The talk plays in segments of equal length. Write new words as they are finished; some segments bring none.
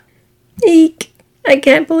I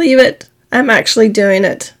can't believe it. I'm actually doing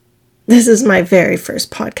it. This is my very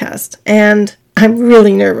first podcast, and I'm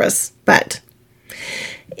really nervous, but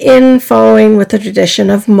in following with the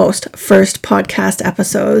tradition of most first podcast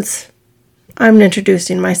episodes, I'm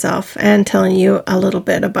introducing myself and telling you a little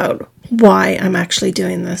bit about why I'm actually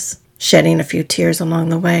doing this, shedding a few tears along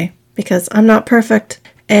the way, because I'm not perfect,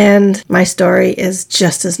 and my story is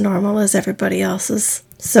just as normal as everybody else's.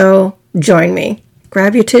 So join me.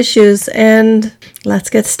 Grab your tissues and let's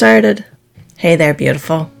get started. Hey there,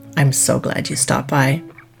 beautiful. I'm so glad you stopped by.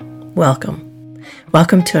 Welcome.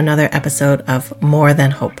 Welcome to another episode of More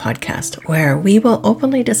Than Hope podcast, where we will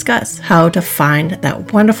openly discuss how to find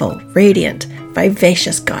that wonderful, radiant,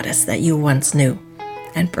 vivacious goddess that you once knew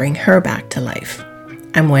and bring her back to life.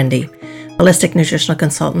 I'm Wendy, holistic nutritional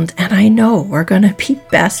consultant, and I know we're going to be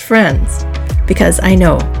best friends because I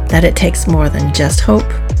know that it takes more than just hope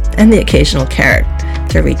and the occasional carrot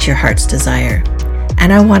to reach your heart's desire.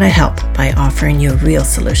 And I want to help by offering you real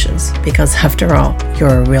solutions because after all,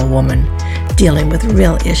 you're a real woman dealing with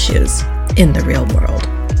real issues in the real world.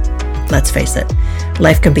 Let's face it,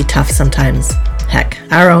 life can be tough sometimes. Heck,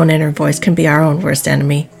 our own inner voice can be our own worst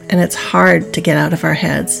enemy, and it's hard to get out of our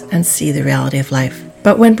heads and see the reality of life.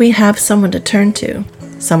 But when we have someone to turn to,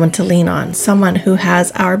 someone to lean on, someone who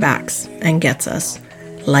has our backs and gets us,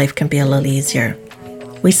 life can be a little easier.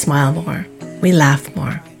 We smile more, we laugh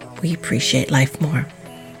more, we appreciate life more.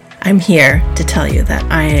 I'm here to tell you that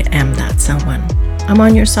I am that someone. I'm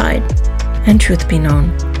on your side, and truth be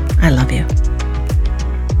known, I love you.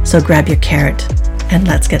 So grab your carrot and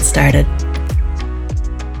let's get started.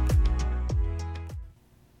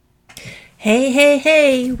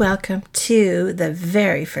 Hey, welcome to the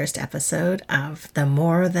very first episode of the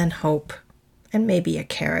More Than Hope and Maybe a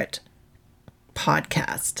Carrot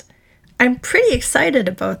podcast. I'm pretty excited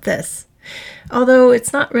about this, although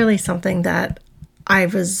it's not really something that I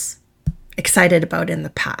was excited about in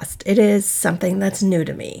the past. It is something that's new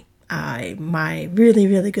to me. My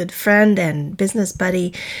really good friend and business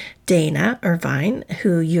buddy, Dana Irvine,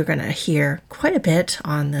 who you're going to hear quite a bit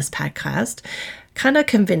on this podcast, kind of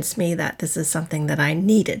convinced me that this is something that I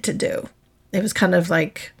needed to do. It was kind of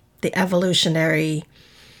like the evolutionary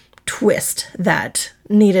twist that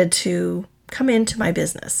needed to come into my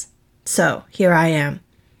business. So here I am,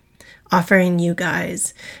 offering you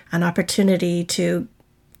guys an opportunity to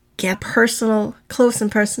get personal, close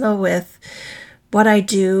and personal with what I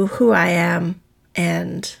do, who I am,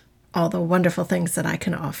 and all the wonderful things that I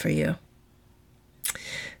can offer you.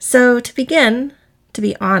 So to begin, to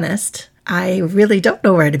be honest, I really don't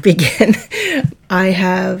know where to begin. I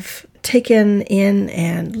have taken in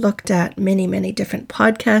and looked at many different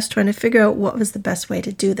podcasts trying to figure out what was the best way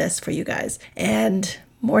to do this for you guys. And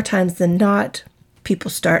more times than not,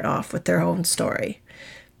 people start off with their own story.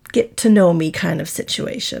 Get to know me kind of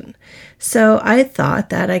situation. So I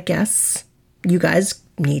thought that I guess you guys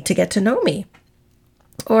need to get to know me,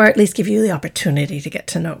 or at least give you the opportunity to get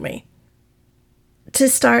to know me. To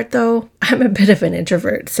start though, I'm a bit of an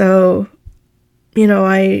introvert, so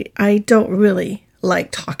I don't really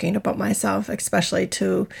like talking about myself, especially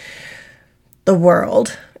to the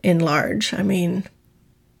world in large. I mean,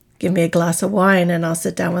 give me a glass of wine and I'll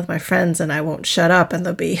sit down with my friends and I won't shut up, and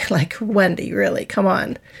they'll be like, Wendy, really, come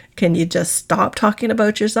on. Can you just stop talking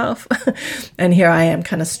about yourself? And here I am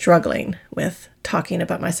kind of struggling with talking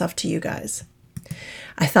about myself to you guys.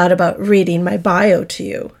 I thought about reading my bio to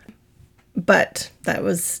you, but that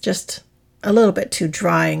was just a little bit too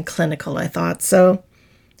dry and clinical, I thought. So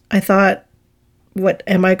I thought, what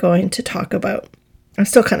am I going to talk about? I'm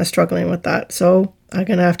still kind of struggling with that. So I'm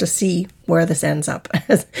going to have to see where this ends up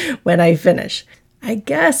when I finish. I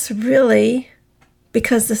guess really,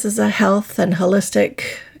 because this is a health and holistic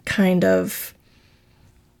kind of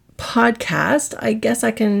podcast, I guess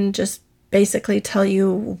I can just basically tell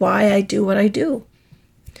you why I do what I do.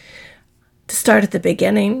 To start at the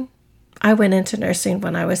beginning, I went into nursing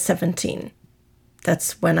when I was 17.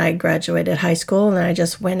 That's when I graduated high school, and I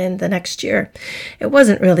just went in the next year. It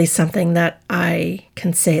wasn't really something that I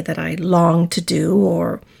can say that I longed to do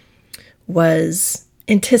or was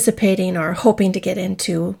anticipating or hoping to get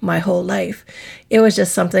into my whole life. It was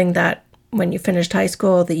just something that when you finished high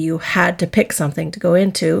school that you had to pick something to go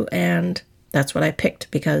into, and that's what I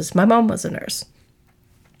picked because my mom was a nurse.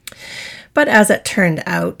 But as it turned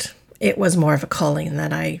out, it was more of a calling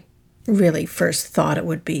than I really first thought it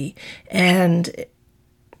would be. And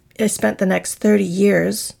I spent the next 30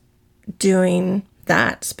 years doing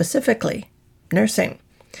that specifically, nursing.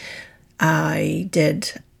 I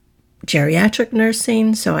did geriatric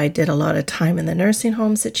nursing, so I did a lot of time in the nursing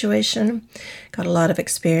home situation, got a lot of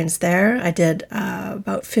experience there. I did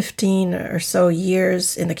about 15 or so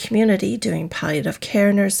years in the community doing palliative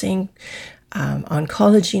care nursing,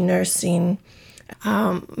 oncology nursing,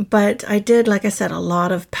 but I did, like I said, a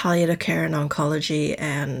lot of palliative care and oncology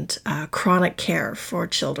and chronic care for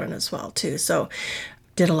children as well too. So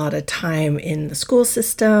did a lot of time in the school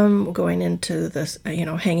system, going into this,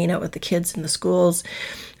 hanging out with the kids in the schools,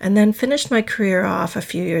 and then finished my career off a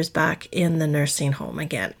few years back in the nursing home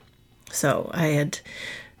again. So I had,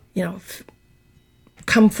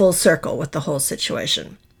 come full circle with the whole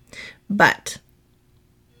situation. But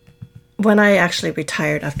when I actually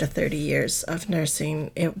retired after 30 years of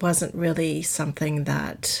nursing, it wasn't really something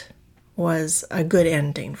that was a good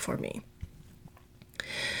ending for me.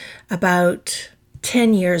 About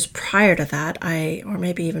 10 years prior to that, or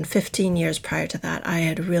maybe even 15 years prior to that, I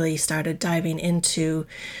had really started diving into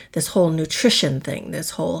this whole nutrition thing,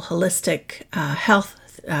 this whole holistic health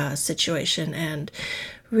situation, and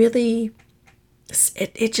really,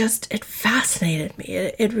 it fascinated me.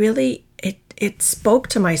 It really spoke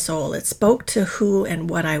to my soul. It spoke to who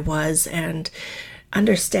and what I was, and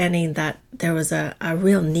understanding that there was a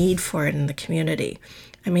real need for it in the community.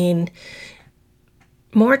 I mean,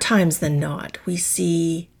 more times than not, we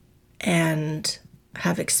see and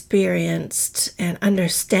have experienced and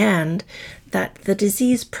understand that the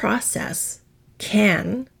disease process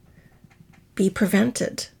can be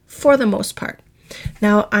prevented for the most part.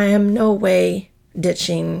 Now, I am no way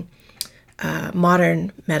ditching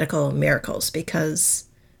modern medical miracles, because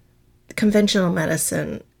conventional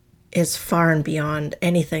medicine is far and beyond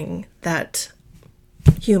anything that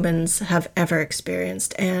humans have ever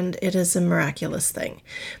experienced, and it is a miraculous thing.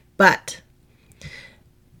 But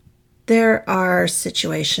there are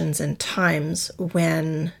situations and times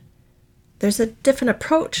when there's a different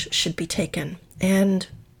approach should be taken, and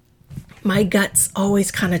my guts always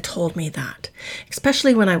kind of told me that,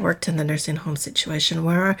 especially when I worked in the nursing home situation,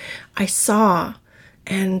 where I saw,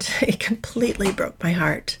 and it completely broke my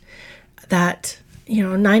heart, that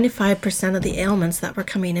 95% of the ailments that were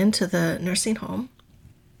coming into the nursing home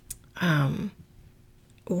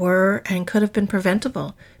were and could have been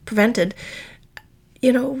prevented,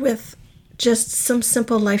 with just some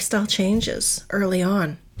simple lifestyle changes early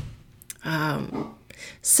on.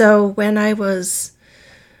 So when I was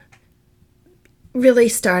really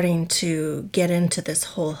starting to get into this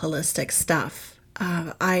whole holistic stuff,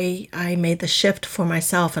 I made the shift for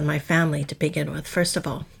myself and my family to begin with. First of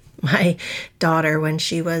all, my daughter, when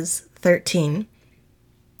she was 13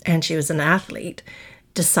 and she was an athlete,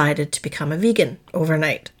 decided to become a vegan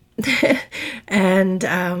overnight.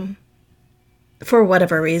 And for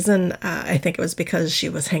whatever reason, I think it was because she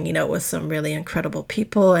was hanging out with some really incredible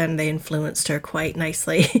people, and they influenced her quite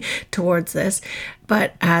nicely towards this.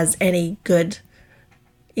 But as any good,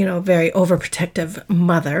 very overprotective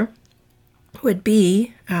mother would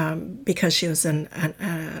be, because she was an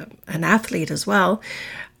athlete as well,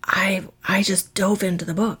 I just dove into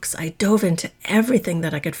the books. I dove into everything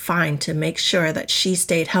that I could find to make sure that she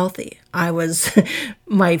stayed healthy.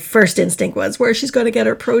 My first instinct was, where she's going to get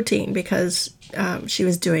her protein, because she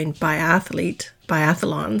was doing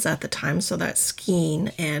biathlons at the time, so that's skiing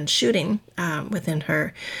and shooting within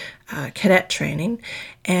her cadet training,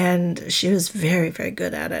 and she was very, very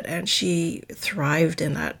good at it, and she thrived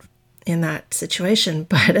in that situation.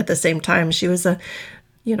 But at the same time, she was a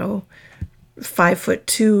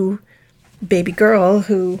 5'2" baby girl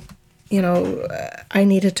who, I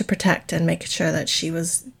needed to protect and make sure that she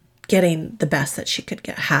was getting the best that she could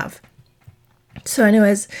have. So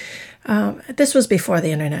anyways, this was before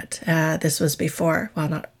the internet. This was before, well,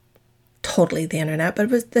 not totally the internet,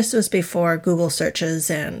 but this was before Google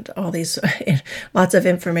searches and all these lots of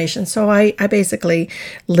information. So I basically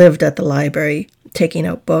lived at the library, taking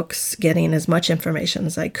out books, getting as much information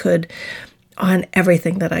as I could on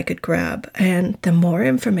everything that I could grab. And the more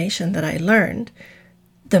information that I learned,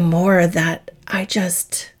 the more that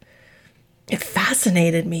it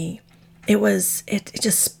fascinated me. It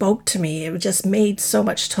just spoke to me. It just made so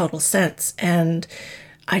much total sense. And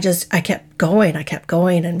I kept going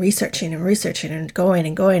and researching and going.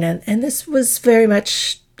 And this was very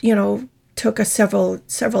much, took a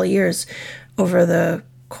several years over the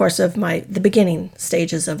course of the beginning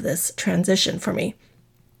stages of this transition for me.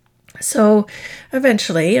 So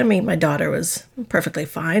eventually, my daughter was perfectly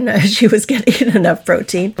fine. She was getting enough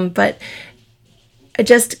protein, but I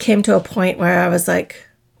just came to a point where I was like,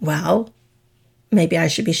 well, maybe I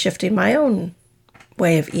should be shifting my own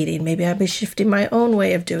way of eating. Maybe I'll be shifting my own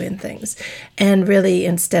way of doing things. And really,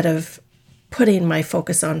 instead of putting my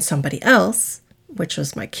focus on somebody else, which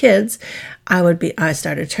was my kids, I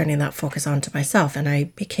started turning that focus onto myself, and I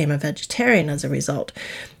became a vegetarian as a result.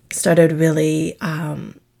 Started really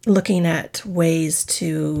looking at ways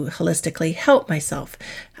to holistically help myself,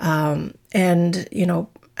 and,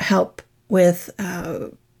 help with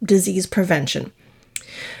disease prevention.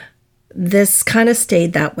 This kind of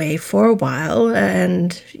stayed that way for a while,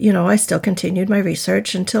 and, I still continued my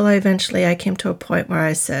research until I came to a point where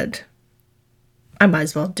I said, I might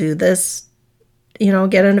as well do this,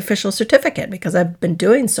 get an official certificate, because I've been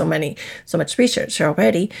doing so much research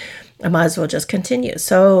already. I might as well just continue.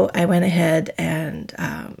 So I went ahead and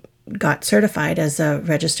got certified as a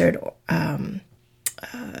registered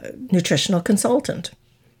nutritional consultant.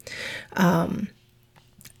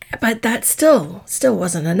 But that still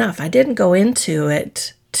wasn't enough. I didn't go into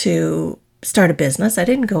it to start a business. I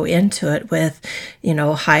didn't go into it with,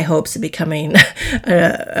 high hopes of becoming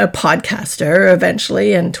a podcaster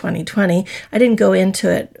eventually in 2020. I didn't go into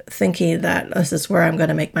it thinking that this is where I'm going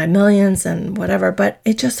to make my millions and whatever, but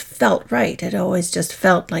it just felt right. It always just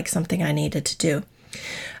felt like something I needed to do.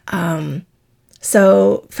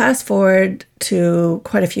 So fast forward to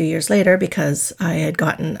quite a few years later, because I had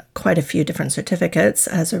gotten quite a few different certificates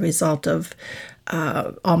as a result of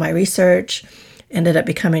all my research. Ended up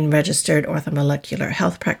becoming registered orthomolecular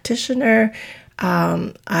health practitioner.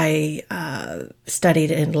 I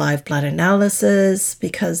studied in live blood analysis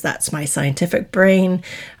because that's my scientific brain,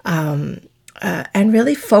 and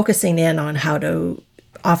really focusing in on how to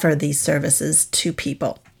offer these services to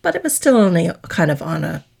people. But it was still only kind of on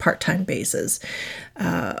a part-time basis.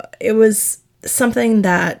 It was something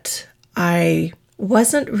that I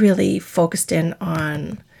wasn't really focused in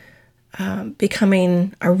on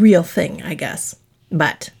becoming a real thing, I guess.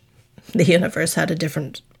 But the universe had a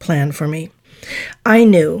different plan for me. I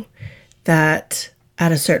knew that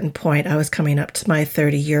at a certain point I was coming up to my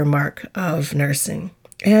 30-year mark of nursing.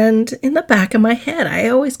 And in the back of my head, I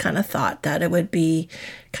always kind of thought that it would be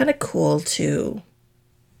kind of cool to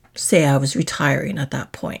say I was retiring at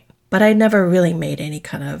that point. But I never really made any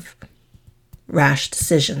kind of rash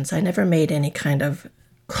decisions. I never made any kind of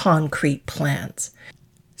concrete plans.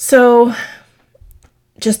 So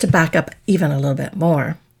just to back up even a little bit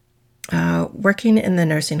more, working in the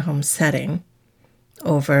nursing home setting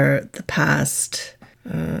over the past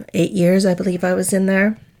 8 years, I believe I was in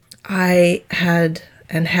there, I had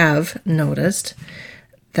and have noticed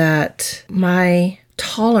that my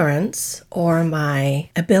tolerance or my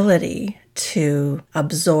ability to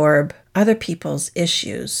absorb other people's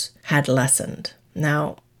issues had lessened.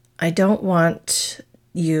 Now, I don't want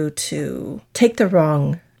you to take the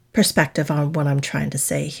wrong perspective on what I'm trying to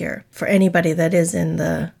say here. For anybody that is in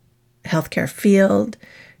the healthcare field,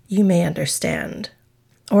 you may understand,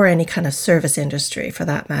 or any kind of service industry for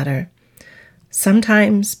that matter.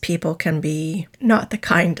 Sometimes people can be not the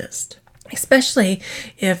kindest, especially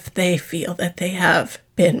if they feel that they have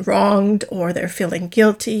been wronged, or they're feeling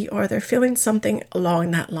guilty, or they're feeling something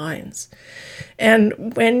along that lines.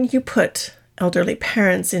 And when you put elderly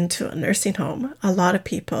parents into a nursing home, a lot of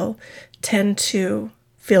people tend to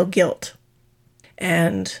feel guilt.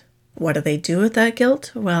 And what do they do with that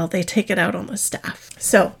guilt? Well, they take it out on the staff.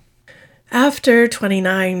 So after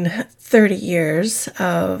 30 years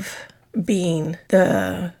of being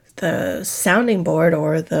the sounding board,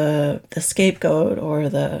 or the scapegoat, or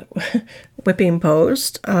the whipping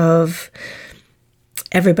post of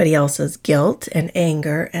everybody else's guilt and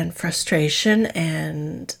anger and frustration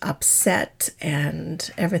and upset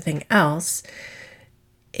and everything else,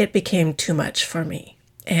 it became too much for me.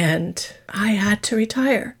 And I had to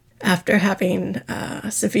retire after having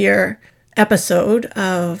a severe episode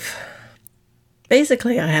of,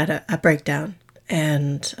 basically I had a breakdown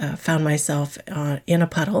and found myself in a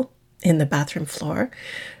puddle in the bathroom floor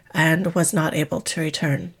and was not able to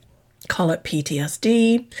return. Call it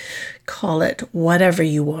PTSD, call it whatever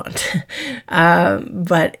you want,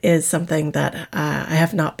 but is something that I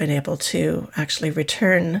have not been able to actually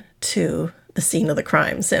return to the scene of the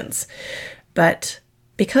crime since. But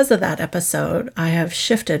because of that episode, I have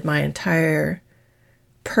shifted my entire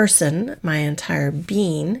person, my entire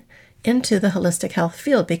being, into the holistic health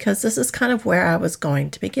field, because this is kind of where I was going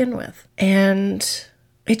to begin with. And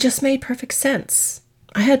it just made perfect sense.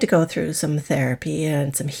 I had to go through some therapy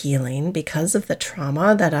and some healing because of the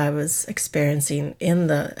trauma that I was experiencing in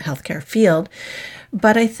the healthcare field.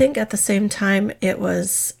 But I think at the same time, it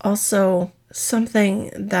was also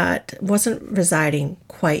something that wasn't residing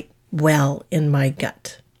quite well in my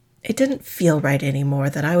gut. It didn't feel right anymore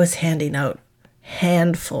that I was handing out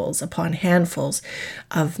handfuls upon handfuls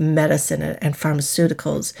of medicine and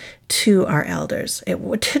pharmaceuticals to our elders. It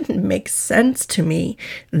didn't make sense to me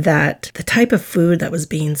that the type of food that was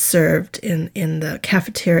being served in the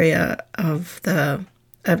cafeteria of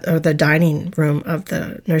or the dining room of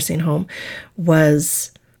the nursing home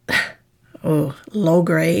was low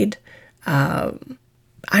grade.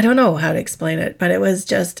 I don't know how to explain it, but it was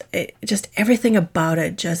just everything about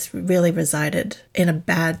it just really resided in a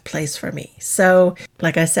bad place for me. So,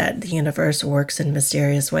 like I said, the universe works in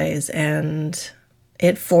mysterious ways, and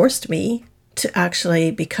it forced me to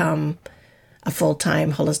actually become a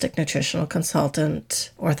full-time holistic nutritional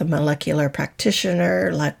consultant, orthomolecular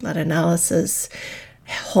practitioner, live blood analysis,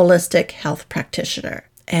 holistic health practitioner.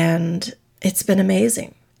 And it's been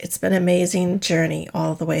amazing. It's been an amazing journey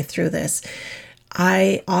all the way through this.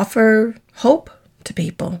 I offer hope to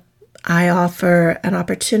people. I offer an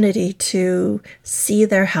opportunity to see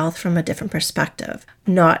their health from a different perspective.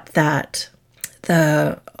 Not that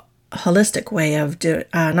the holistic way of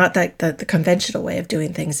not that the conventional way of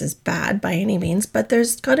doing things is bad by any means, but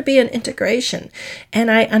there's got to be an integration.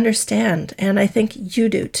 And I understand, and I think you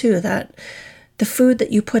do too, that the food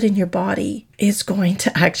that you put in your body is going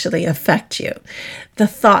to actually affect you. The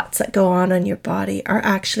thoughts that go on in your body are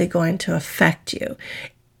actually going to affect you.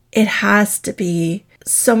 It has to be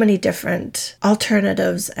so many different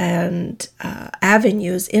alternatives and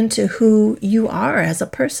avenues into who you are as a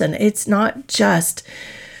person. It's not just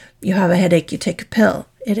you have a headache, you take a pill.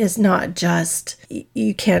 It is not just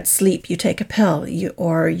you can't sleep, you take a pill,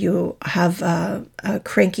 or you have a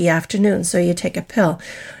cranky afternoon, so you take a pill.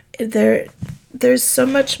 There's so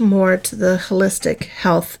much more to the holistic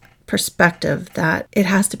health perspective that it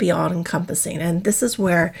has to be all-encompassing. And this is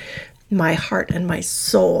where my heart and my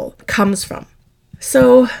soul comes from.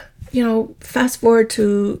 So, fast forward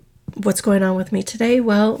to what's going on with me today.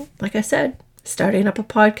 Well, like I said, starting up a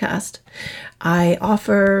podcast. I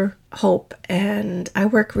offer hope, and I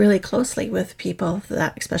work really closely with people,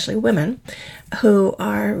 especially women, who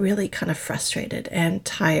are really kind of frustrated and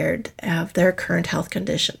tired of their current health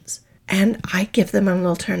conditions. And I give them an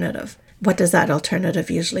alternative. What does that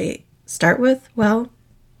alternative usually start with? Well,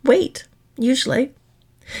 weight, usually.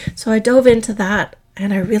 So I dove into that,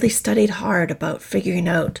 and I really studied hard about figuring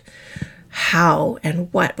out how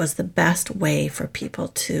and what was the best way for people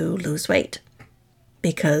to lose weight.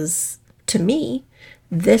 Because to me,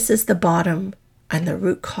 this is the bottom and the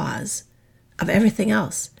root cause of everything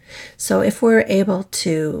else. So if we're able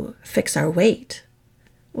to fix our weight,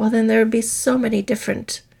 well, then there would be so many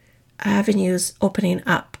different avenues opening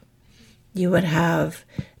up. You would have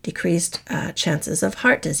decreased chances of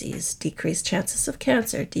heart disease, decreased chances of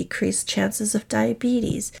cancer, decreased chances of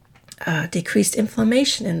diabetes, decreased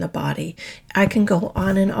inflammation in the body. I can go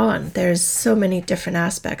on and on. There's so many different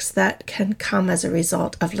aspects that can come as a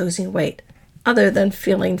result of losing weight, other than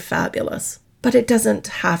feeling fabulous. But it doesn't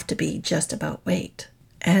have to be just about weight.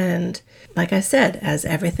 And like I said, as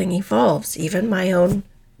everything evolves, even my own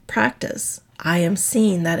practice, I am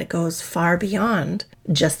seeing that it goes far beyond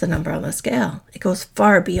just the number on the scale. It goes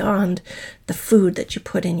far beyond the food that you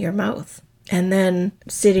put in your mouth and then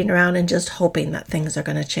sitting around and just hoping that things are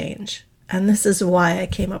going to change. And this is why I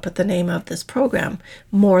came up with the name of this program,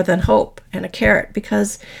 More Than Hope and a Carrot,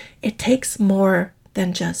 because it takes more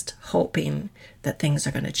than just hoping that things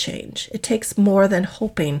are going to change. It takes more than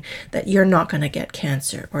hoping that you're not going to get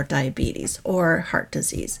cancer or diabetes or heart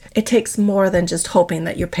disease. It takes more than just hoping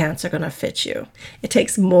that your pants are going to fit you. It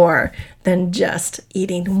takes more than just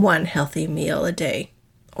eating one healthy meal a day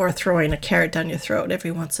or throwing a carrot down your throat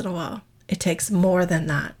every once in a while. It takes more than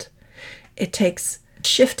that. It takes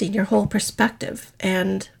shifting your whole perspective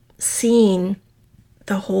and seeing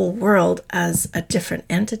the whole world as a different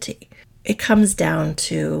entity. It comes down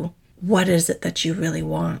to, what is it that you really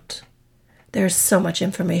want? There's so much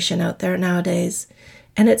information out there nowadays,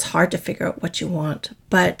 and it's hard to figure out what you want.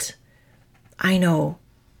 But I know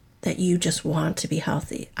that you just want to be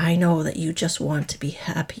healthy. I know that you just want to be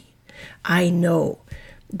happy. I know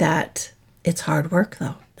that it's hard work,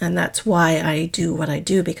 though. And that's why I do what I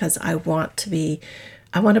do, because I want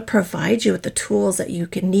to provide you with the tools that you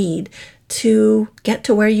can need to get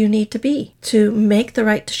to where you need to be, to make the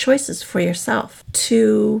right choices for yourself,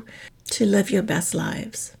 to live your best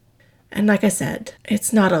lives. And like I said,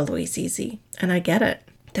 it's not always easy, and I get it.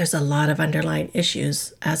 There's a lot of underlying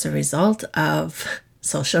issues as a result of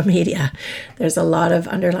social media. There's a lot of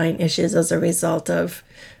underlying issues as a result of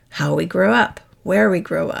how we grow up, where we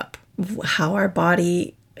grow up, how our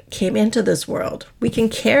body came into this world. We can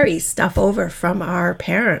carry stuff over from our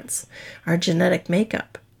parents, our genetic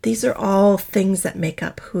makeup. These are all things that make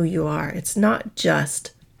up who you are. It's not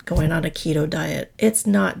just going on a keto diet. It's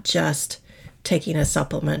not just taking a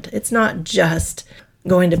supplement. It's not just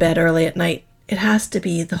going to bed early at night. It has to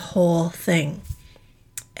be the whole thing.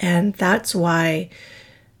 And that's why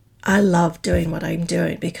I love doing what I'm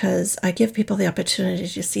doing, because I give people the opportunity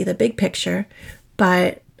to see the big picture,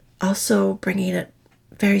 but also bringing it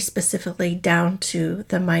very specifically down to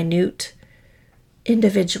the minute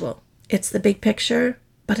individual. It's the big picture,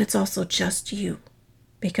 but it's also just you,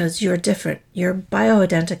 because you're different. You're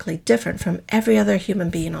bioidentically different from every other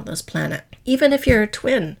human being on this planet. Even if you're a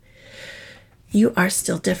twin, you are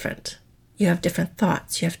still different. You have different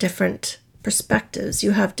thoughts. You have different perspectives.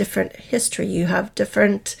 You have different history. You have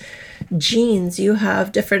different genes. You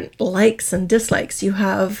have different likes and dislikes. You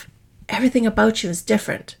have everything about you is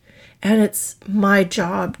different. And it's my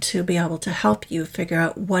job to be able to help you figure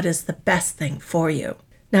out what is the best thing for you.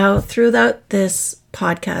 Now, throughout this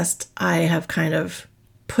podcast, I have kind of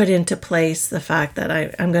put into place the fact that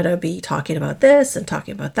I'm going to be talking about this and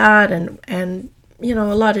talking about that and you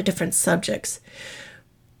know, a lot of different subjects.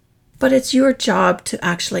 But it's your job to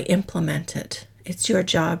actually implement it. It's your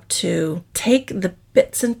job to take the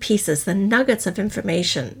bits and pieces, the nuggets of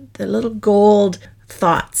information, the little gold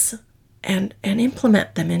thoughts, and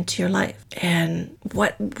implement them into your life. And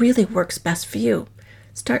what really works best for you.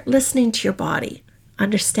 Start listening to your body,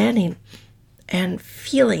 understanding and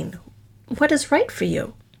feeling what is right for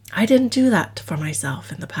you. I didn't do that for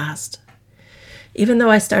myself in the past. Even though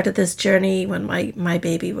I started this journey when my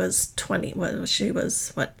baby was 20, well, she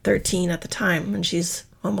was, 13 at the time, and she's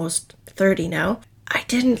almost 30 now, I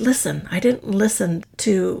didn't listen. I didn't listen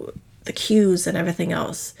to the cues and everything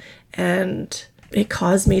else. And it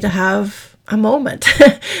caused me to have a moment,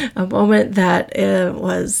 a moment that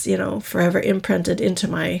was, you know, forever imprinted into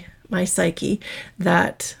my psyche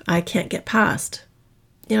that I can't get past.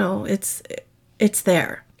 You know, it's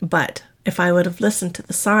there. But if I would have listened to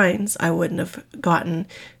the signs, I wouldn't have gotten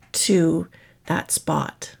to that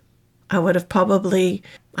spot. I would have probably,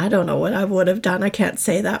 I don't know what I would have done. I can't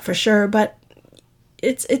say that for sure, but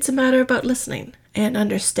it's a matter about listening and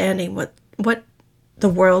understanding what the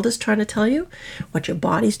world is trying to tell you, what your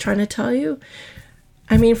body's trying to tell you.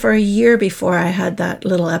 I mean, for a year before I had that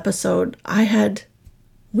little episode, I had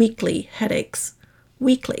weekly headaches.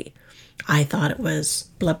 Weekly. I thought it was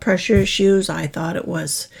blood pressure issues. I thought it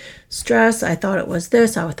was stress. I thought it was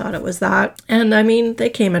this. I thought it was that. And I mean, they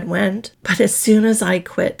came and went. But as soon as I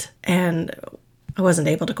quit and I wasn't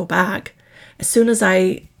able to go back, as soon as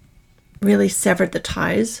I really severed the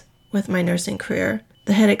ties with my nursing career,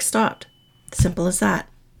 the headache stopped. Simple as that.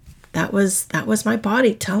 That was my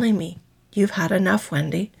body telling me, you've had enough,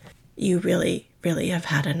 Wendy. You really, really have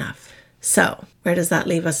had enough. So where does that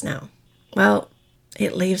leave us now? Well,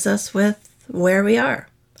 it leaves us with where we are.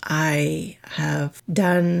 I have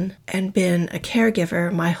done and been a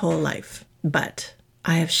caregiver my whole life, but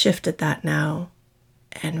I have shifted that now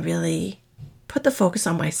and really put the focus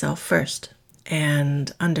on myself first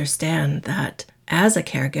and understand that as a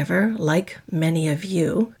caregiver, like many of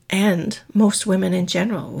you and most women in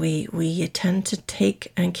general, we tend to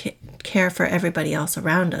take and care for everybody else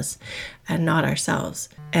around us and not ourselves.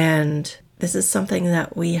 And this is something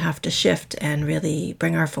that we have to shift and really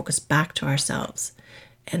bring our focus back to ourselves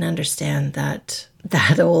and understand that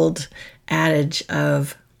old adage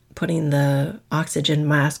of putting the oxygen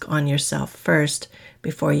mask on yourself first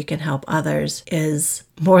before you can help others is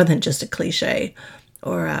more than just a cliche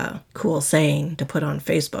or a cool saying to put on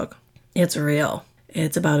Facebook. It's real.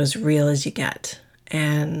 It's about as real as you get.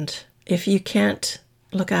 And if you can't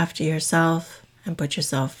look after yourself and put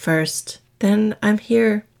yourself first, then I'm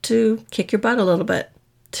here to kick your butt a little bit,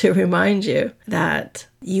 to remind you that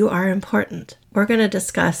you are important. We're going to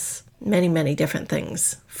discuss many, many different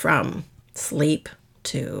things, from sleep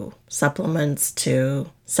to supplements to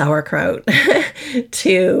sauerkraut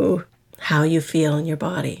to how you feel in your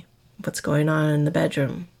body, what's going on in the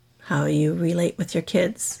bedroom, how you relate with your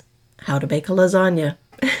kids, how to bake a lasagna,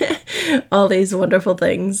 all these wonderful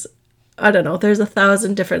things. I don't know, there's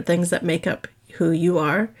 1,000 different things that make up who you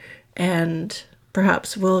are, and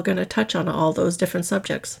perhaps we're going to touch on all those different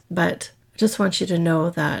subjects. But I just want you to know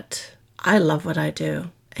that I love what I do,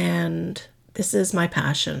 and this is my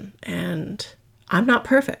passion, and I'm not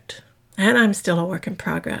perfect, and I'm still a work in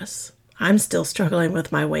progress. I'm still struggling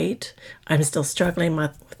with my weight. I'm still struggling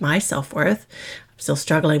with my self-worth. I'm still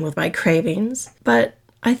struggling with my cravings. But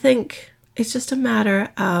I think it's just a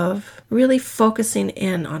matter of really focusing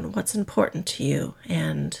in on what's important to you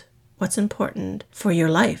and what's important for your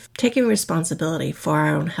life. Taking responsibility for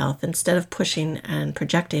our own health instead of pushing and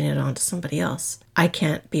projecting it onto somebody else. I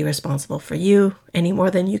can't be responsible for you any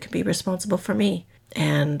more than you can be responsible for me.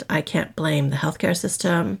 And I can't blame the healthcare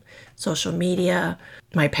system, social media,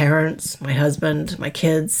 my parents, my husband, my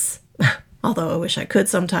kids, although I wish I could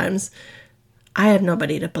sometimes. I have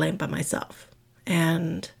nobody to blame but myself.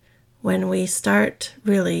 And when we start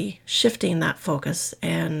really shifting that focus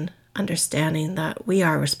and understanding that we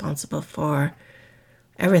are responsible for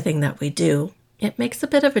everything that we do, it makes a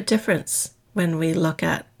bit of a difference when we look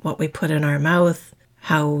at what we put in our mouth,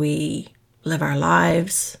 how we live our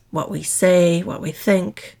lives, what we say, what we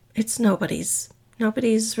think. It's nobody's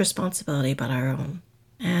responsibility but our own.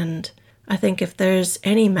 And I think if there's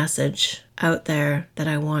any message out there that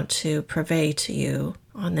I want to purvey to you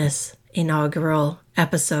on this inaugural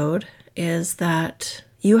episode is that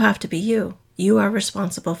you have to be you. You are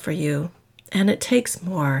responsible for you. And it takes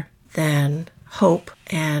more than hope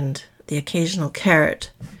and the occasional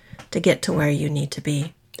carrot to get to where you need to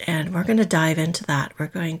be. And we're going to dive into that. We're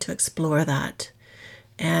going to explore that.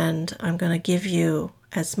 And I'm going to give you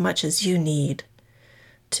as much as you need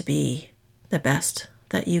to be the best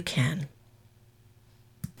that you can.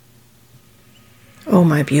 Oh,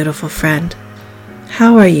 my beautiful friend,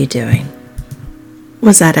 how are you doing?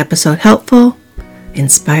 Was that episode helpful,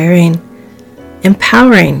 inspiring,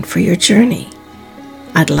 empowering for your journey?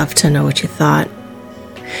 I'd love to know what you thought.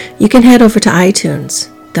 You can head over to iTunes,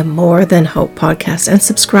 the More Than Hope podcast, and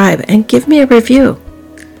subscribe and give me a review,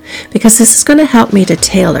 because this is going to help me to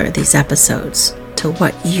tailor these episodes to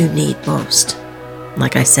what you need most.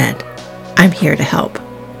 Like I said, I'm here to help.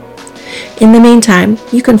 In the meantime,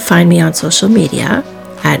 you can find me on social media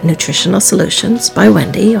at Nutritional Solutions by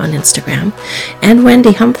Wendy on Instagram and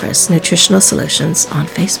Wendy Humphris Nutritional Solutions on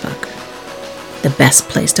Facebook. The best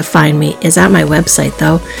place to find me is at my website,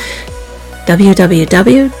 though,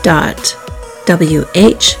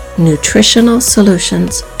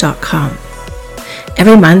 www.whnutritionalsolutions.com.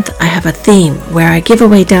 Every month I have a theme where I give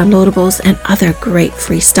away downloadables and other great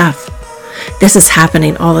free stuff. This is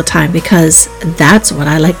happening all the time because that's what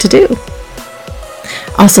I like to do.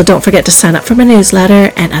 Also, don't forget to sign up for my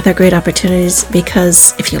newsletter and other great opportunities,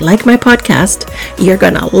 because if you like my podcast, you're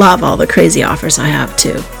going to love all the crazy offers I have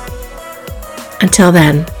too. Until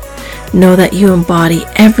then, know that you embody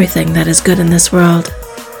everything that is good in this world.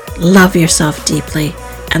 Love yourself deeply,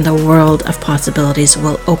 and the world of possibilities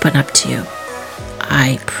will open up to you.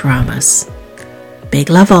 I promise. Big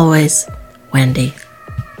love always, Wendy.